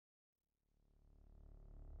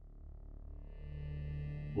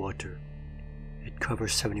Water. It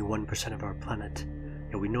covers 71% of our planet,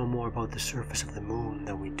 yet we know more about the surface of the moon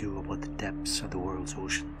than we do about the depths of the world's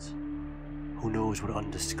oceans. Who knows what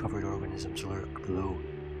undiscovered organisms lurk below,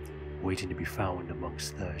 waiting to be found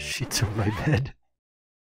amongst the sheets of my bed.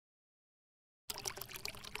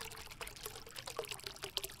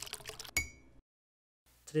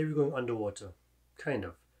 Today we're going underwater. Kind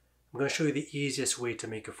of. I'm going to show you the easiest way to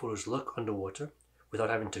make your photos look underwater without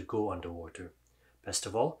having to go underwater. Best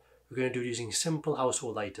of all, we're going to do it using simple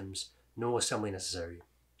household items, no assembly necessary.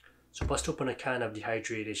 So bust open a can of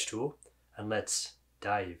dehydrated H2O and let's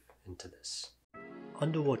dive into this.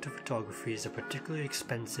 Underwater photography is a particularly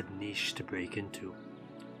expensive niche to break into.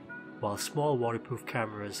 While small waterproof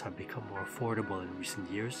cameras have become more affordable in recent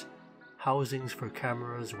years, housings for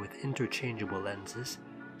cameras with interchangeable lenses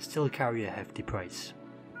still carry a hefty price.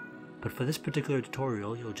 But for this particular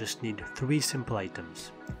tutorial, you'll just need 3 simple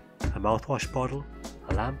items: a mouthwash bottle,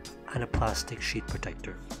 a lamp, and a plastic sheet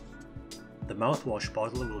protector. The mouthwash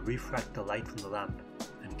bottle will refract the light from the lamp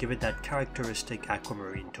and give it that characteristic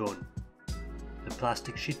aquamarine tone. The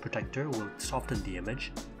plastic sheet protector will soften the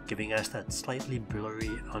image, giving us that slightly blurry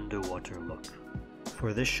underwater look.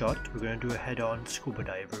 For this shot, we're going to do a head-on scuba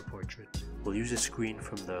diver portrait. We'll use a screen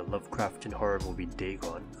from the Lovecraftian horror movie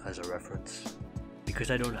Dagon as a reference. Because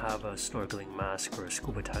I don't have a snorkeling mask or a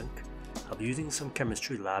scuba tank, I'll be using some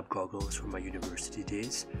chemistry lab goggles from my university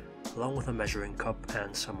days, along with a measuring cup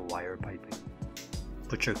and some wire piping.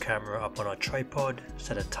 Put your camera up on a tripod,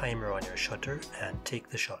 set a timer on your shutter, and take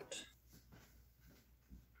the shot.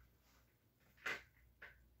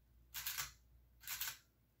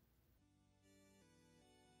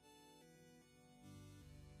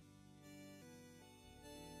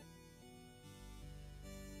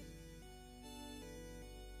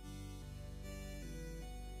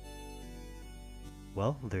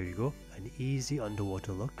 Well, there you go, an easy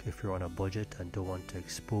underwater look if you're on a budget and don't want to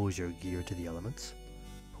expose your gear to the elements.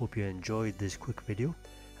 Hope you enjoyed this quick video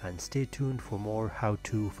and stay tuned for more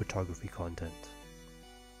how-to photography content.